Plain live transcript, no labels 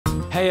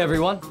Hey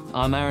everyone,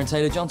 I'm Aaron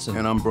Taylor Johnson.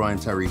 And I'm Brian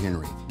Tyree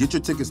Henry. Get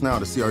your tickets now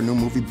to see our new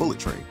movie, Bullet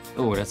Train.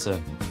 Oh,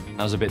 that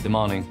was a bit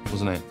demanding,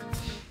 wasn't it?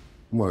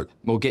 What?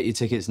 Well, get your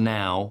tickets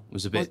now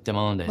was a bit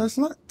demanding. That's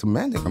not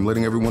demanding. I'm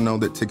letting everyone know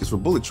that tickets for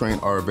Bullet Train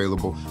are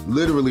available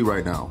literally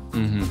right now.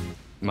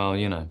 Mm-hmm. Well,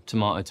 you know,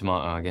 tomato,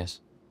 tomato, I guess.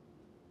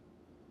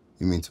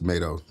 You mean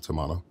tomato,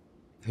 tomato?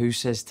 Who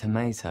says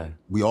tomato?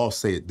 We all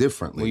say it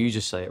differently. Well, you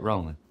just say it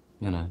wrong,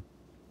 you know.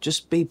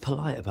 Just be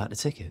polite about the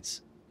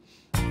tickets.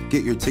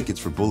 Get your tickets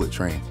for Bullet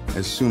Train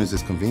as soon as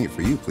it's convenient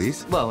for you,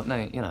 please. Well,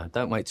 no, you know,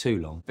 don't wait too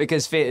long.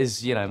 Because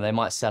theatres, you know, they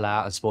might sell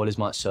out and spoilers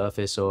might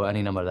surface or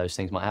any number of those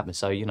things might happen.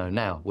 So, you know,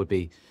 now would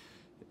be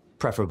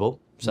preferable.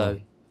 So,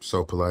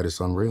 So polite,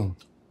 it's unreal.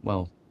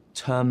 well,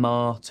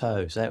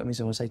 tomato. Say that with me,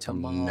 someone say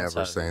tomato.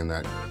 Never saying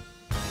that.